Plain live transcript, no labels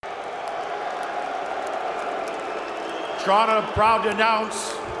Toronto proud to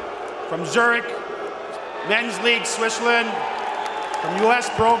announce from Zurich, Men's League Switzerland, from U.S.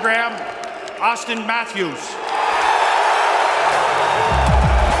 program, Austin Matthews.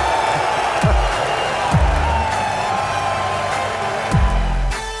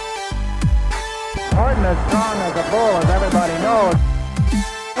 Horton as strong as a bull, as everybody knows.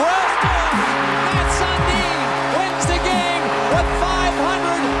 Matt Sundin wins the game with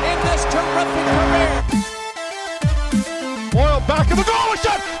 500 in this terrific career. Boyle back in the goal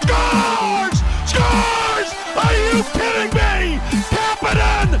shot, scores! Scores! Are you kidding me?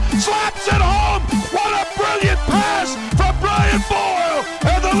 Kapanen slaps it home. What a brilliant pass from Brian Boyle,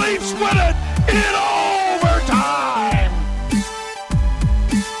 and the Leafs win it in overtime.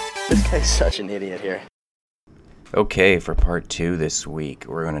 This guy's such an idiot here. Okay, for part 2 this week,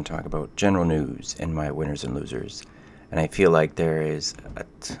 we're going to talk about general news and my winners and losers. And I feel like there is a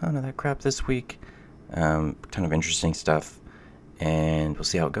ton of that crap this week, ton of interesting stuff, and we'll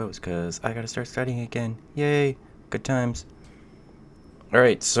see how it goes, because I got to start studying again. Yay, good times.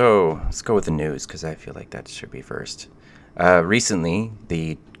 Alright, so let's go with the news, because I feel like that should be first. Recently,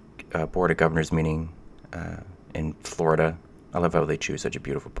 the Board of Governors meeting in Florida. I love how they choose such a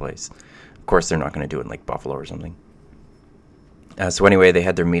beautiful place. Of course, they're not going to do it in like Buffalo or something. So anyway, they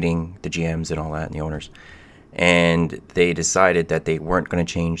had their meeting, the GMs and all that, and the owners. And they decided that they weren't going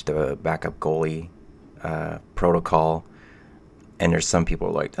to change the backup goalie protocol. And there's some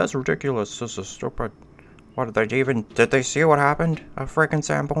people like, that's ridiculous, this is stupid. What did they see what happened? A freaking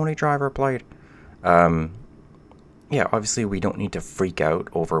Zamboni driver played. Yeah, obviously we don't need to freak out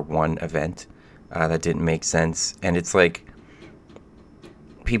over one event that didn't make sense. And it's like,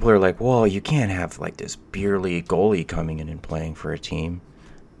 people are like, well, you can't have like this beer league goalie coming in and playing for a team.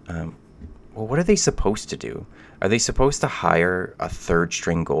 Well, what are they supposed to do? Are they supposed to hire a third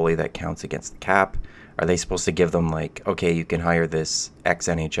string goalie that counts against the cap? Are they supposed to give them like, okay, you can hire this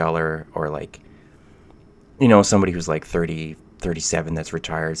ex-NHLer or like, you know, somebody who's like 30, 37 that's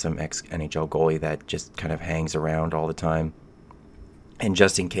retired, some ex-NHL goalie that just kind of hangs around all the time. And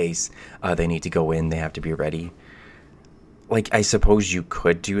just in case they need to go in, they have to be ready. Like, I suppose you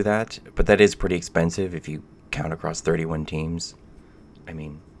could do that, but that is pretty expensive if you count across 31 teams. I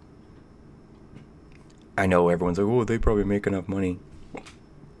mean, I know everyone's like, oh, they probably make enough money.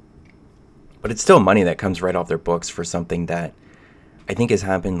 But it's still money that comes right off their books for something that I think has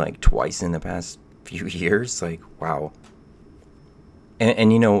happened like twice in the past few years. Like, wow.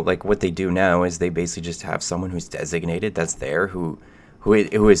 And you know, like what they do now is they basically just have someone who's designated that's there who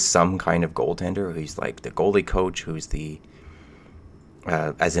is some kind of goaltender, who's like the goalie coach, who's the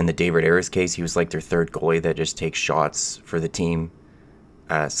as in the David Ayres case, he was like their third goalie that just takes shots for the team.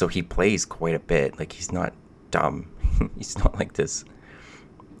 So he plays quite a bit. Like, he's not dumb. He's not like this.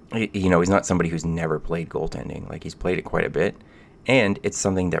 You know, he's not somebody who's never played goaltending. Like, he's played it quite a bit. And it's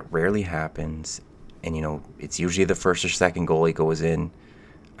something that rarely happens. And, you know, it's usually the first or second goalie goes in.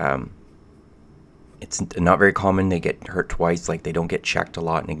 It's not very common they get hurt twice. Like, they don't get checked a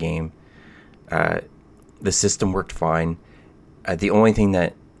lot in a game. The system worked fine. The only thing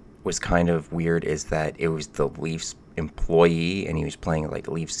that was kind of weird is that it was the Leafs employee, and he was playing like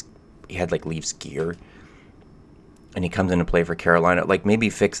Leafs. He had like Leafs gear, and he comes in to play for Carolina. Like, maybe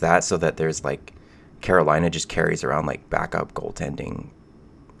fix that so that there's like Carolina just carries around like backup goaltending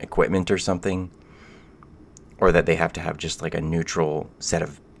equipment or something, or that they have to have just like a neutral set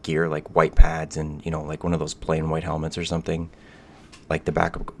of gear, like white pads and, you know, like one of those plain white helmets or something. Like the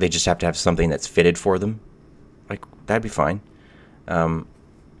backup, they just have to have something that's fitted for them. Like, that'd be fine.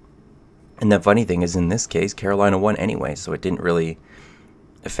 And the funny thing is, in this case, Carolina won anyway, so it didn't really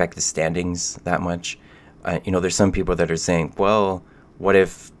affect the standings that much. You know, there's some people that are saying, well, what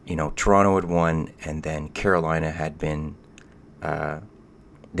if, you know, Toronto had won and then Carolina had been,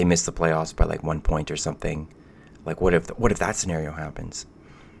 they missed the playoffs by like 1 point or something. Like, what if that scenario happens?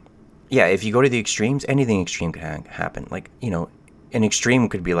 Yeah, if you go to the extremes, anything extreme can happen. Like, you know, an extreme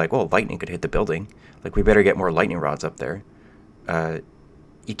could be like, well, lightning could hit the building. Like, we better get more lightning rods up there.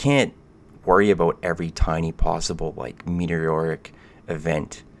 You can't worry about every tiny possible like meteoric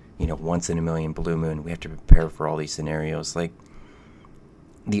event, you know, once in a million blue moon. We have to prepare for all these scenarios. Like,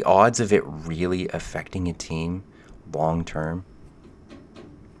 the odds of it really affecting a team long term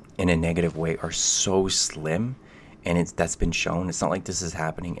in a negative way are so slim, and that's been shown. It's not like this is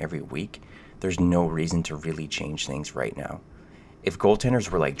happening every week. There's no reason to really change things right now. If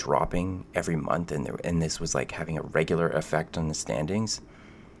goaltenders were like dropping every month and this was like having a regular effect on the standings,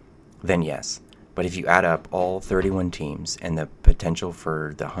 then yes. But if you add up all 31 teams and the potential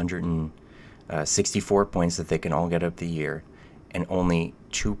for the 164 points that they can all get up the year, and only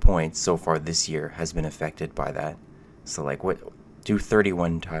 2 points so far this year has been affected by that, So like do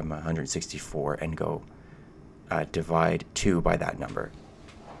 31 times 164 and go divide 2 by that number.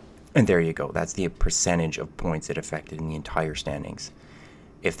 And there you go. That's the percentage of points it affected in the entire standings.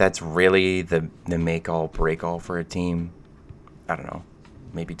 If that's really the make all break all for a team, I don't know.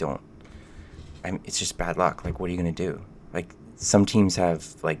 Maybe don't. It's just bad luck. Like, what are you going to do? Like, some teams have,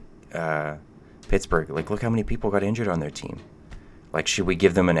 like, Pittsburgh. Like, look how many people got injured on their team. Like, should we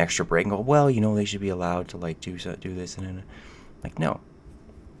give them an extra break and go, well, they should be allowed to, like, do this and then, like, no.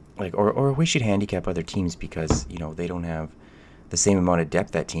 Like, or we should handicap other teams because, they don't have the same amount of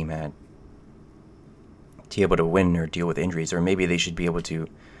depth that team had to be able to win or deal with injuries. Or maybe they should be able to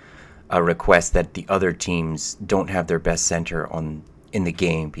request that the other teams don't have their best center in the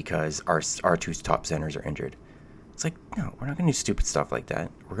game because our 2 top centers are injured. It's like, no, we're not going to do stupid stuff like that.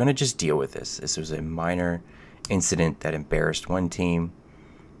 We're going to just deal with this. This was a minor incident that embarrassed one team.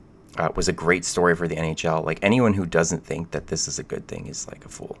 It was a great story for the NHL. Like, anyone who doesn't think that this is a good thing is like a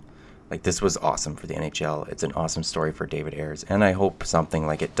fool. Like, this was awesome for the NHL. It's an awesome story for David Ayres. And I hope something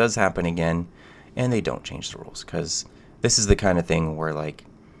like it does happen again and they don't change the rules. Because this is the kind of thing where, like,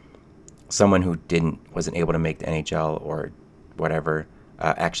 someone who wasn't able to make the NHL or whatever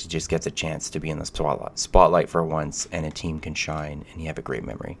actually just gets a chance to be in the spotlight for once, and a team can shine and you have a great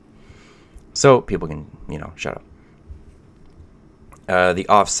memory. So people can, shut up. The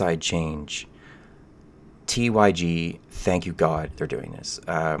offside change. TYG, thank you God they're doing this.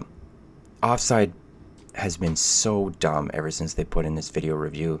 Offside has been so dumb ever since they put in this video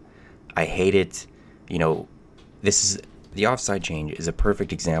review. I hate it. The offside change is a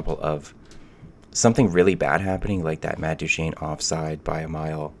perfect example of something really bad happening, like that Matt Duchene offside by a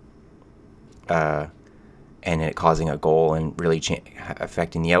mile, and it causing a goal and really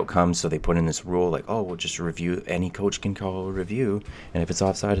affecting the outcome. So they put in this rule like, oh, we'll just review. Any coach can call a review, and if it's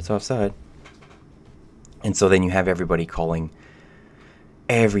offside, it's offside. And so then you have everybody calling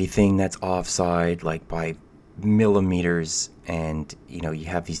everything that's offside, like by millimeters, and you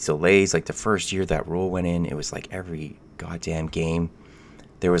have these delays. Like the first year that rule went in, it was like every goddamn game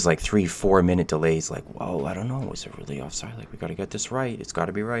there was like 3-4 minute delays. Like, whoa, I don't know, is it really offside? Like, we got to get this right. It's got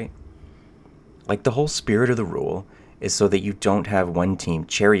to be right. Like, the whole spirit of the rule is so that you don't have one team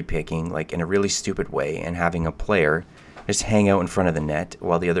cherry picking like in a really stupid way and having a player just hang out in front of the net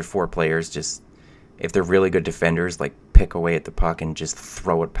while the other 4 players just, if they're really good defenders, like pick away at the puck and just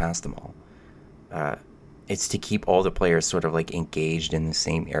throw it past them all. It's to keep all the players sort of like engaged in the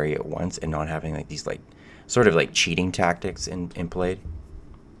same area at once and not having like these like sort of like cheating tactics in play.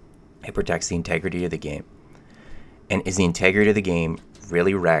 It protects the integrity of the game. And is the integrity of the game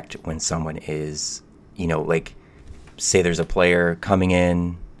really wrecked when someone is, like, say there's a player coming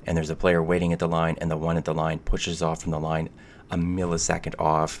in and there's a player waiting at the line and the one at the line pushes off from the line a millisecond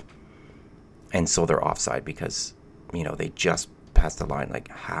off, and so they're offside because, they just passed the line like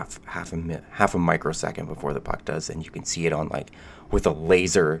half a microsecond before the puck does, and you can see it on like with a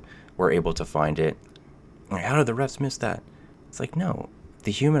laser we're able to find it. Like, how did the refs miss that? It's like, no.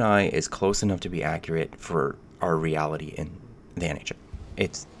 The human eye is close enough to be accurate for our reality in the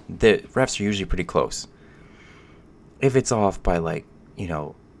NHL. The refs are usually pretty close. If it's off by like,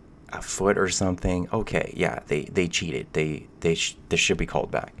 a foot or something, okay, yeah, they cheated. This should be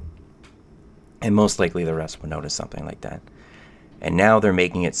called back. And most likely the refs would notice something like that. And now they're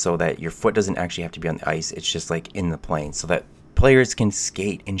making it so that your foot doesn't actually have to be on the ice. It's just like in the plane, so that players can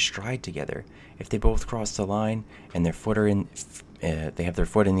skate and stride together. If they both cross the line and their foot are in. They have their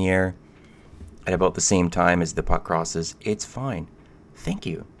foot in the air at about the same time as the puck crosses, it's fine. Thank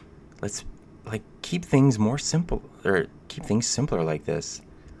you. Let's keep things more simple, or keep things simpler like this.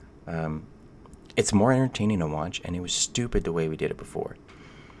 It's more entertaining to watch, and it was stupid the way we did it before.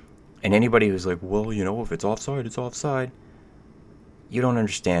 And anybody who's like, well, if it's offside, it's offside. You don't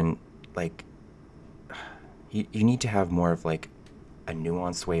understand. Like, you need to have more of like a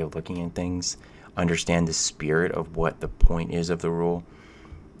nuanced way of looking at things. Understand the spirit of what the point is of the rule,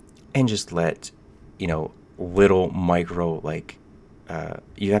 and just let little micro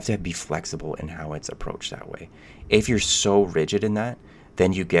you have to be flexible in how it's approached that way. If you're so rigid in that,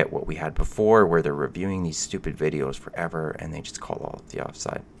 then you get what we had before, where they're reviewing these stupid videos forever and they just call all of the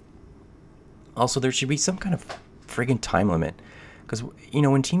offside. Also, there should be some kind of friggin' time limit, because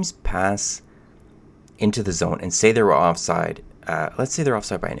when teams pass into the zone and say they were offside, let's say they're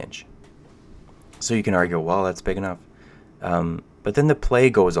offside by an inch. So you can argue, well, that's big enough. But then the play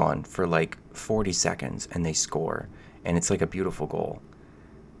goes on for like 40 seconds and they score. And it's like a beautiful goal.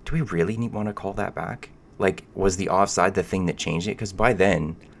 Do we really want to call that back? Like, was the offside the thing that changed it? Because by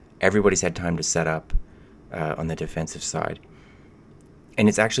then, everybody's had time to set up on the defensive side. And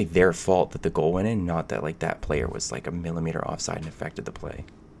it's actually their fault that the goal went in, not that like that player was like a millimeter offside and affected the play.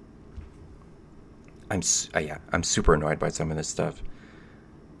 I'm super annoyed by some of this stuff.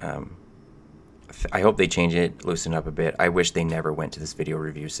 I hope they change it, loosen up a bit. I wish they never went to this video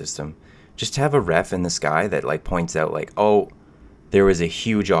review system. Just have a ref in the sky that like points out like, oh, there was a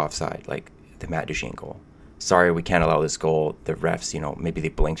huge offside, like the Matt Duchene goal. Sorry, we can't allow this goal. The refs, maybe they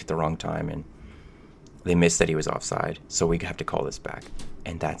blinked at the wrong time and they missed that he was offside, so we have to call this back.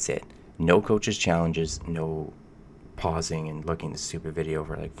 And that's it. No coaches' challenges, no pausing and looking at the stupid video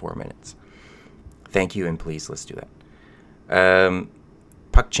for like 4 minutes. Thank you, and please, let's do that.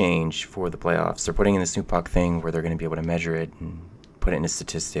 Puck change for the playoffs. They're putting in this new puck thing where they're going to be able to measure it and put it into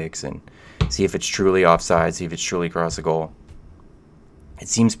statistics and see if it's truly offside, see if it's truly across the goal. It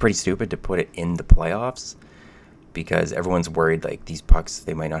seems pretty stupid to put it in the playoffs because everyone's worried like these pucks,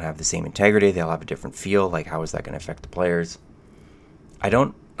 they might not have the same integrity, they'll have a different feel, like how is that going to affect the players?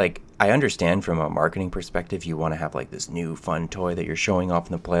 I understand from a marketing perspective, you want to have like this new fun toy that you're showing off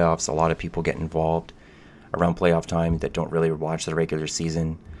in the playoffs. A lot of people get involved around playoff time that don't really watch the regular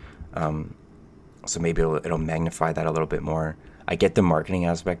season. So maybe it'll magnify that a little bit more. I get the marketing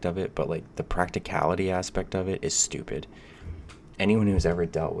aspect of it, but like the practicality aspect of it is stupid. Anyone who's ever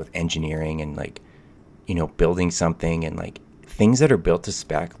dealt with engineering and like, building something and like things that are built to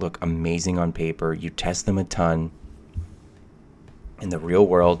spec look amazing on paper. You test them a ton in the real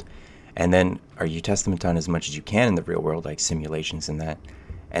world, and then you test them a ton as much as you can in the real world, like simulations and that.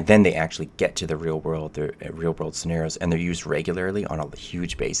 And then they actually get to the real world, the real world scenarios, and they're used regularly on a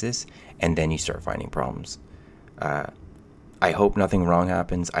huge basis. And then you start finding problems. I hope nothing wrong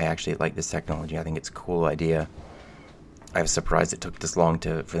happens. I actually like this technology. I think it's a cool idea. I was surprised it took this long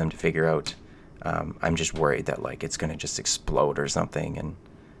for them to figure out. I'm just worried that like it's going to just explode or something, and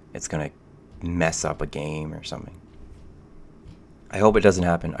it's going to mess up a game or something. I hope it doesn't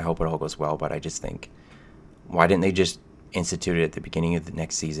happen. I hope it all goes well. But I just think, why didn't they just institute it at the beginning of the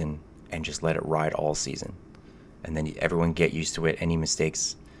next season and just let it ride all season? And then everyone get used to it. Any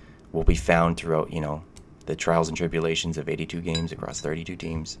mistakes will be found throughout, the trials and tribulations of 82 games across 32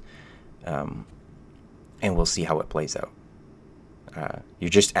 teams. And we'll see how it plays out. You're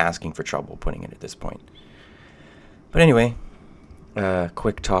just asking for trouble putting it at this point. But anyway,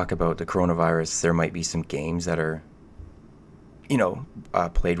 quick talk about the coronavirus. There might be some games that are,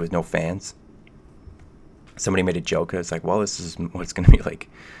 played with no fans. Somebody made a joke. It's like, well, this is what it's going to be like.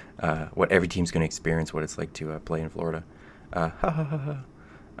 What every team's going to experience, what it's like to play in Florida.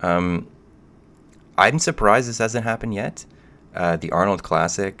 I'm surprised this hasn't happened yet. The Arnold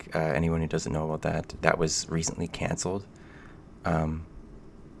Classic, anyone who doesn't know about that was recently canceled. Or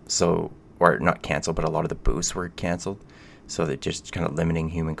not canceled, but a lot of the booths were canceled. So they're just kind of limiting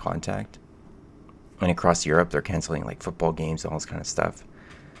human contact. And across Europe, they're canceling like football games and all this kind of stuff.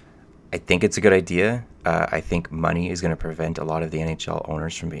 I think it's a good idea. I think money is going to prevent a lot of the NHL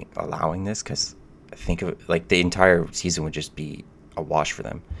owners from allowing this, because I think like the entire season would just be a wash for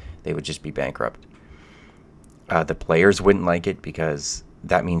them. They would just be bankrupt. The players wouldn't like it because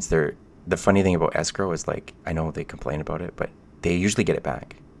that means the funny thing about escrow is like, I know they complain about it, but they usually get it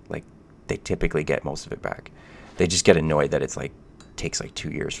back. Like they typically get most of it back. They just get annoyed that it's like takes like 2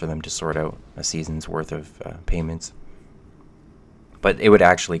 years for them to sort out a season's worth of payments. But it would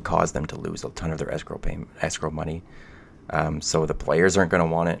actually cause them to lose a ton of their escrow money. So the players aren't going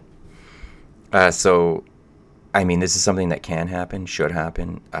to want it. So, I mean, this is something that can happen, should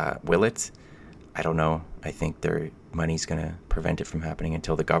happen. Will it? I don't know. I think their money's going to prevent it from happening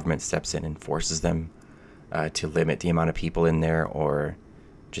until the government steps in and forces them to limit the amount of people in there, or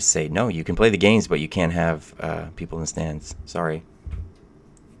just say, no, you can play the games, but you can't have people in the stands. Sorry.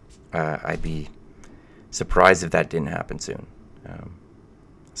 I'd be surprised if that didn't happen soon.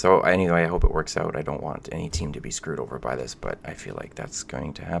 So anyway, I hope it works out. I don't want any team to be screwed over by this, but I feel like that's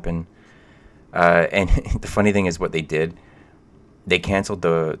going to happen. And the funny thing is what they did. They canceled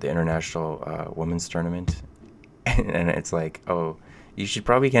the international women's tournament. And it's like, oh, you should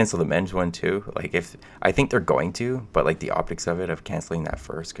probably cancel the men's one too. Like I think they're going to, but like the optics of it, of canceling that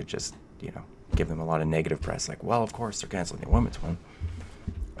first, could just, give them a lot of negative press. Like, well, of course they're canceling the women's one.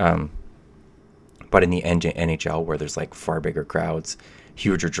 But in the NHL, where there's like far bigger crowds,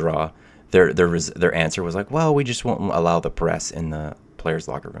 huger draw, their answer was like, well, we just won't allow the press in the players'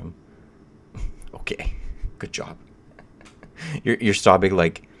 locker room. Okay, good job. You're stopping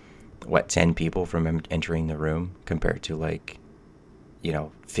like 10 people from entering the room compared to like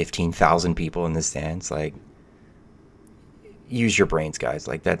 15,000 people in the stands. Like, use your brains, guys.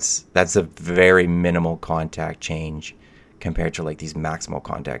 Like that's a very minimal contact change compared to like these maximal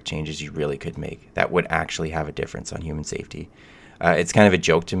contact changes you really could make that would actually have a difference on human safety. It's kind of a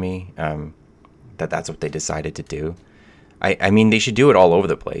joke to me that that's what they decided to do. I mean, they should do it all over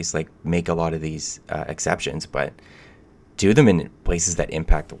the place, like make a lot of these exceptions, but do them in places that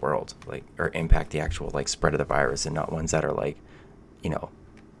impact the world, like, or impact the actual like spread of the virus, and not ones that are like, you know,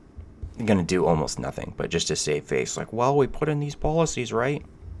 going to do almost nothing, but just to save face. Like, well, we put in these policies, right?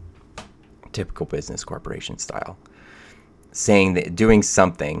 Typical business corporation style. Saying that, doing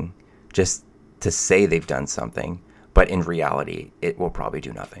something just to say they've done something, but in reality, it will probably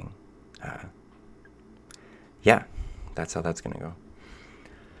do nothing. Yeah, that's how that's going to go.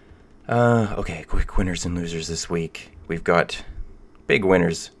 Okay, quick winners and losers this week. We've got big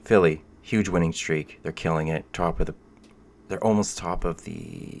winners. Philly, huge winning streak. They're killing it. They're almost top of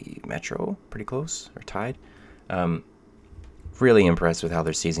the Metro, pretty close, or tied. Really impressed with how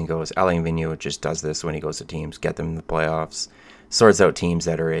their season goes. Alain Vigneault just does this when he goes to teams, get them in the playoffs, sorts out teams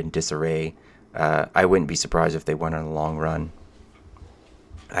that are in disarray. I wouldn't be surprised if they went on a long run.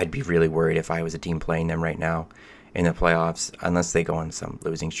 I'd be really worried if I was a team playing them right now in the playoffs, unless they go on some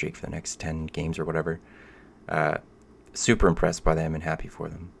losing streak for the next 10 games or whatever. Super impressed by them and happy for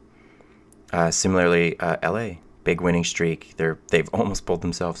them. Similarly, LA, big winning streak. They've almost pulled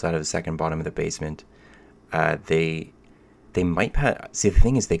themselves out of the second bottom of the basement. They might pass. See, the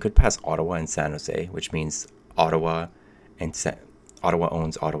thing is, they could pass Ottawa and San Jose, which means Ottawa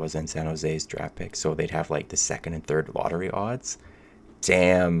owns Ottawa's and San Jose's draft pick, so they'd have like the second and third lottery odds.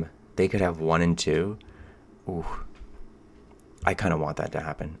 Damn, they could have 1 and 2. Ooh, I kind of want that to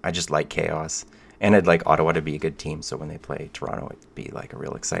happen. I just like chaos, and I'd like Ottawa to be a good team, so when they play Toronto, it'd be like a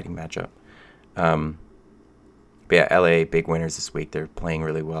real exciting matchup. But yeah, LA, big winners this week. They're playing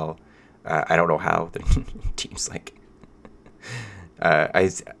really well. I don't know how. The team's like...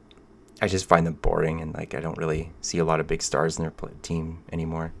 I just find them boring, and like I don't really see a lot of big stars in their team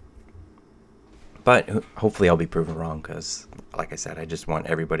anymore. But hopefully I'll be proven wrong, because like I said, I just want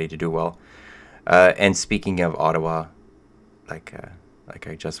everybody to do well. And speaking of Ottawa, like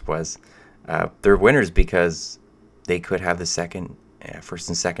I just was, they're winners because they could have the first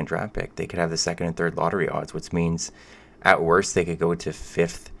and second draft pick. They could have the second and third lottery odds, which means at worst they could go to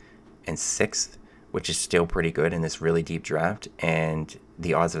 5th and 6th, which is still pretty good in this really deep draft, and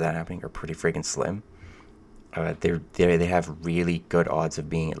the odds of that happening are pretty friggin' slim. They have really good odds of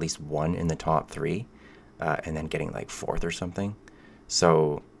being at least 1 in the top 3, and then getting like 4th or something.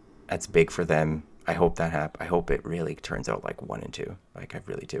 So that's big for them. I hope that happens. I hope it really turns out like 1 and 2. Like, I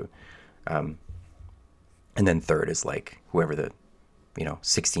really do. And then 3rd is like whoever the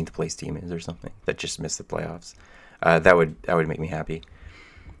 16th place team is or something that just missed the playoffs. That would make me happy.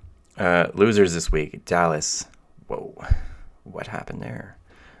 Losers this week, Dallas. Whoa, what happened there?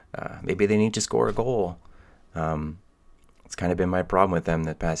 Maybe they need to score a goal. It's kind of been my problem with them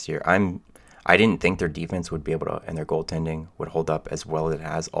the past year. I didn't think their defense would be able to, and their goaltending would hold up as well as it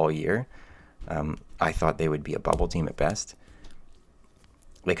has all year. I thought they would be a bubble team at best.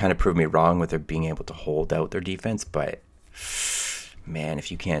 They kind of proved me wrong with their being able to hold out their defense, but man,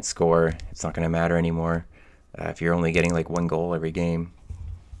 if you can't score, it's not going to matter anymore. If you're only getting like 1 goal every game,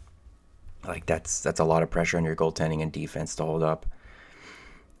 like that's a lot of pressure on your goaltending and defense to hold up.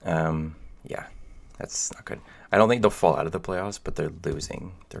 Yeah, that's not good. I don't think they'll fall out of the playoffs, but they're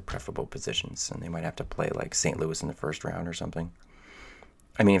losing their preferable positions, and they might have to play like St. Louis in the first round or something.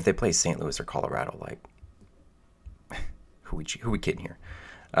 I mean, if they play St. Louis or Colorado, like who we kidding here?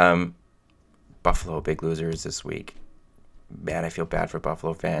 Buffalo, big losers this week. Man, I feel bad for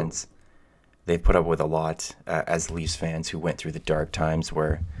Buffalo fans. They've put up with a lot as Leafs fans who went through the dark times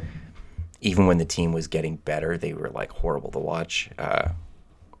where even when the team was getting better, they were like horrible to watch. I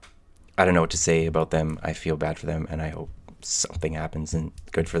don't know what to say about them. I feel bad for them, and I hope something happens and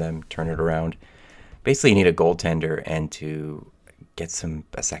good for them. Turn it around. Basically, you need a goaltender and to get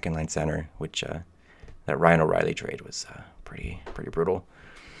a second line center, which that Ryan O'Reilly trade was pretty brutal.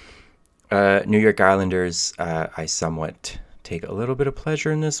 New York Islanders, I somewhat take a little bit of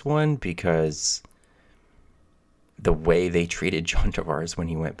pleasure in this one because the way they treated John Tavares when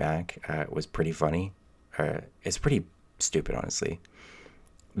he went back was pretty funny. It's pretty stupid, honestly.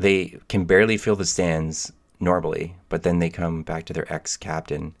 They can barely fill the stands normally, but then they come back to their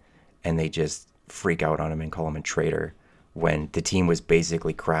ex-captain and they just freak out on him and call him a traitor when the team was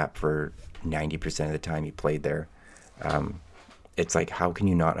basically crap for 90% of the time he played there. It's like, how can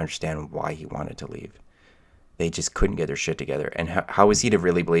you not understand why he wanted to leave? They just couldn't get their shit together. And how is he to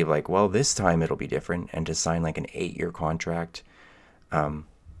really believe, like, well, this time it'll be different, and to sign like an 8-year contract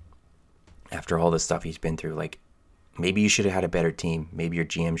after all the stuff he's been through? Like, maybe you should have had a better team. Maybe your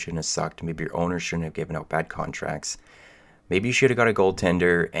GM shouldn't have sucked. Maybe your owner shouldn't have given out bad contracts. Maybe you should have got a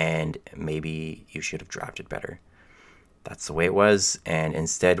goaltender, and maybe you should have drafted better. that's the way it was. And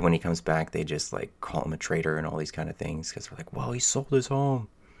instead, when he comes back, they just like call him a traitor and all these kind of things because they're like, well, he sold his home.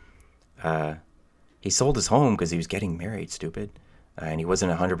 He sold his home because he was getting married, stupid. And he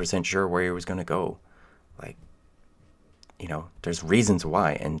wasn't 100% sure where he was going to go. Like, you know, there's reasons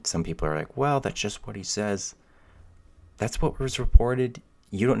why. And some people are like, well, that's just what he says. That's what was reported.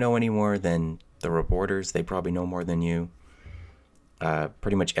 You don't know any more than the reporters. They probably know more than you.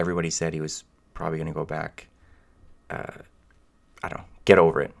 Pretty much everybody said he was probably going to go back. I don't know. Get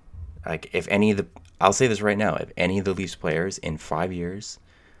over it. Like, if any of the... I'll say this right now. If any of the Leafs players in 5 years,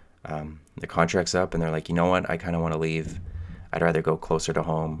 the contract's up and they're like, you know what? I kind of want to leave. I'd rather go closer to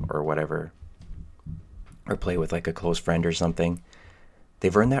home or whatever. Or play with, like, a close friend or something.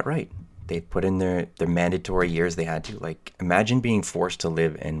 They've earned that right. They put in their mandatory years they had to. Like, imagine being forced to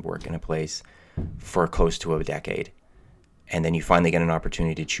live and work in a place for close to a decade. And then you finally get an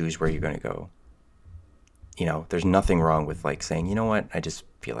opportunity to choose where you're going to go. You know, there's nothing wrong with, like, saying, you know what, I just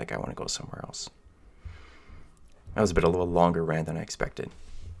feel like I want to go somewhere else. That was a little longer rant than I expected.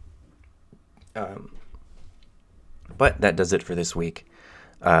 But that does it for this week.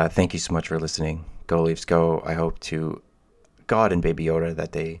 Thank you so much for listening. Go Leafs, go. I hope to God and Baby Yoda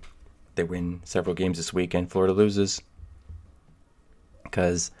that they win several games this week and Florida loses.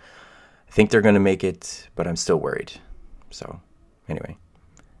 Because I think they're going to make it, but I'm still worried. So, anyway,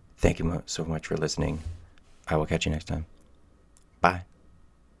 thank you so much for listening. I will catch you next time. Bye.